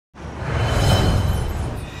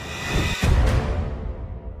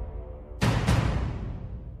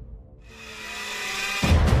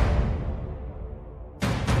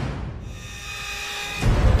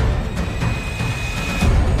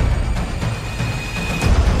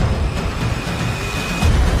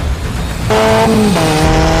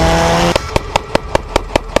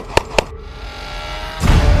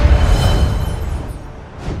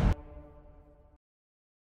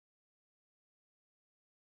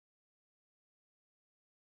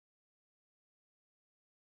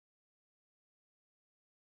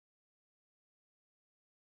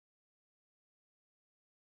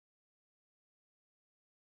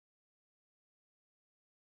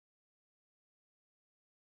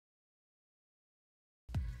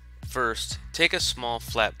First, take a small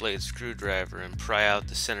flat blade screwdriver and pry out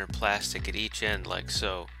the center plastic at each end like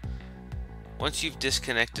so. Once you've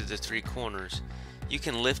disconnected the three corners, you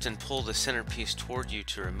can lift and pull the centerpiece toward you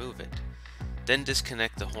to remove it. Then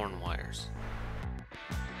disconnect the horn wires.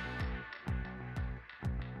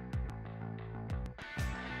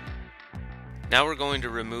 Now we're going to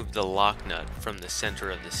remove the lock nut from the center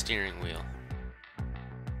of the steering wheel.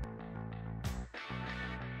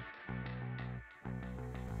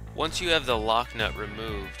 Once you have the lock nut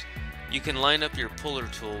removed, you can line up your puller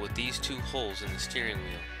tool with these two holes in the steering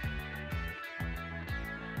wheel.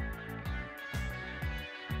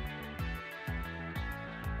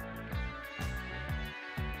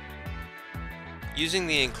 Using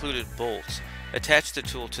the included bolts, attach the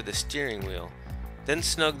tool to the steering wheel, then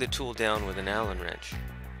snug the tool down with an Allen wrench.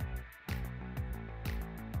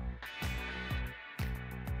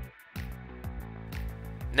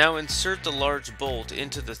 Now insert the large bolt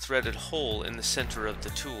into the threaded hole in the center of the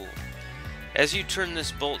tool. As you turn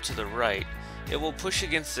this bolt to the right, it will push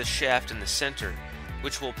against the shaft in the center,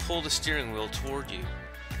 which will pull the steering wheel toward you.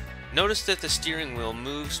 Notice that the steering wheel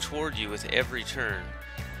moves toward you with every turn.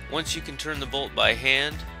 Once you can turn the bolt by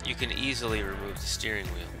hand, you can easily remove the steering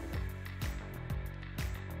wheel.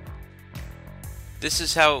 This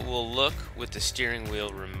is how it will look with the steering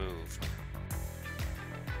wheel removed.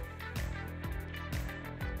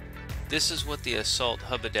 This is what the Assault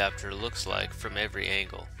hub adapter looks like from every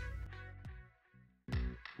angle.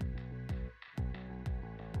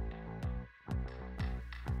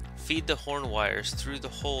 Feed the horn wires through the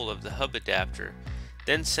hole of the hub adapter,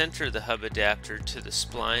 then center the hub adapter to the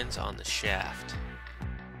splines on the shaft.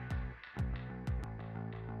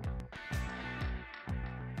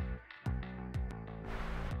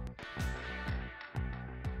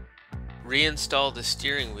 Reinstall the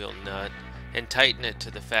steering wheel nut and tighten it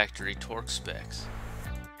to the factory torque specs.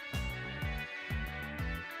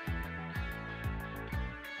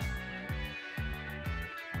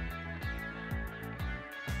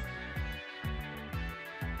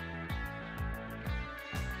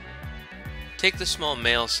 Take the small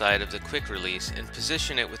male side of the quick release and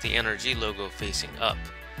position it with the NRG logo facing up.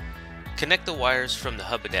 Connect the wires from the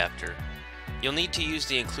hub adapter. You'll need to use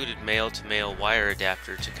the included male-to-male wire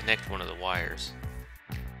adapter to connect one of the wires.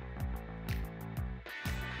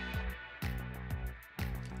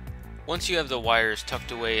 Once you have the wires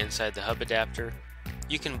tucked away inside the hub adapter,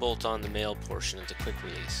 you can bolt on the male portion of the quick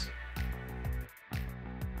release.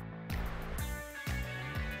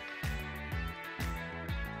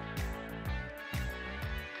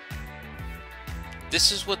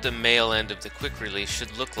 This is what the male end of the quick release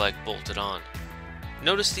should look like bolted on.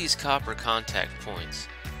 Notice these copper contact points.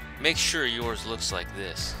 Make sure yours looks like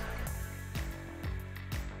this.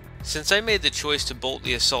 Since I made the choice to bolt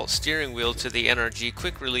the Assault steering wheel to the NRG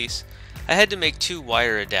quick release, I had to make two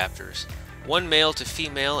wire adapters, one male to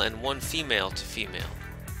female and one female to female.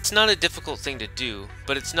 It's not a difficult thing to do,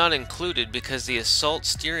 but it's not included because the Assault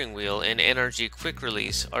steering wheel and NRG quick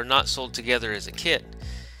release are not sold together as a kit.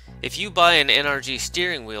 If you buy an NRG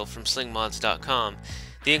steering wheel from slingmods.com,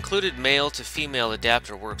 the included male to female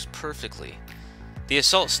adapter works perfectly. The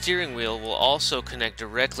Assault steering wheel will also connect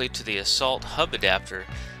directly to the Assault hub adapter,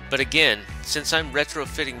 but again, since I'm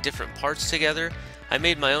retrofitting different parts together, I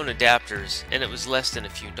made my own adapters and it was less than a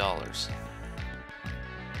few dollars.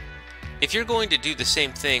 If you're going to do the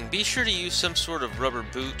same thing, be sure to use some sort of rubber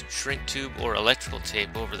boot, shrink tube, or electrical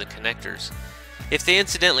tape over the connectors. If they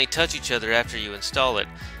incidentally touch each other after you install it,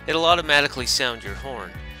 it'll automatically sound your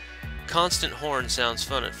horn. Constant horn sounds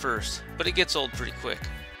fun at first, but it gets old pretty quick.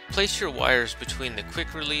 Place your wires between the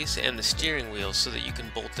quick release and the steering wheel so that you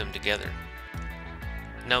can bolt them together.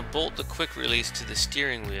 Now bolt the quick release to the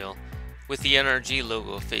steering wheel with the NRG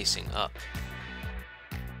logo facing up.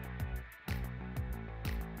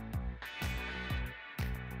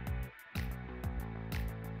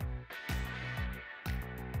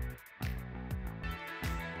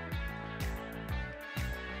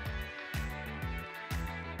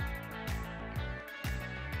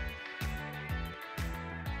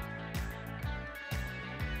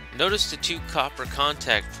 Notice the two copper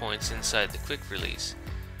contact points inside the quick release.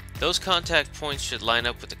 Those contact points should line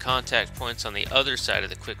up with the contact points on the other side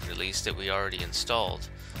of the quick release that we already installed.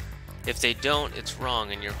 If they don't, it's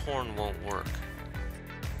wrong and your horn won't work.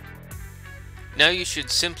 Now you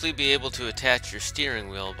should simply be able to attach your steering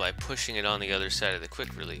wheel by pushing it on the other side of the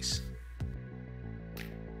quick release.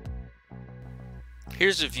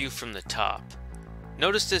 Here's a view from the top.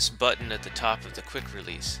 Notice this button at the top of the quick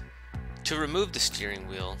release. To remove the steering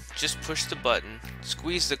wheel, just push the button,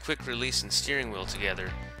 squeeze the quick release and steering wheel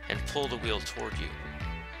together, and pull the wheel toward you.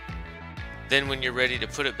 Then when you're ready to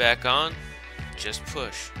put it back on, just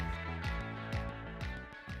push.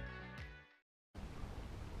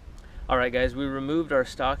 Alright guys, we removed our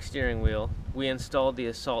stock steering wheel. We installed the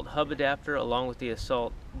Assault hub adapter along with the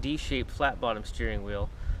Assault D-shaped flat bottom steering wheel,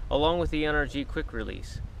 along with the NRG quick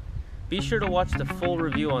release. Be sure to watch the full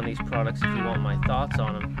review on these products if you want my thoughts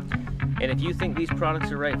on them. And if you think these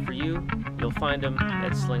products are right for you, you'll find them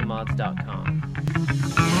at slingmods.com.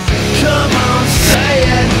 Come on, say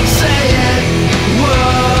it.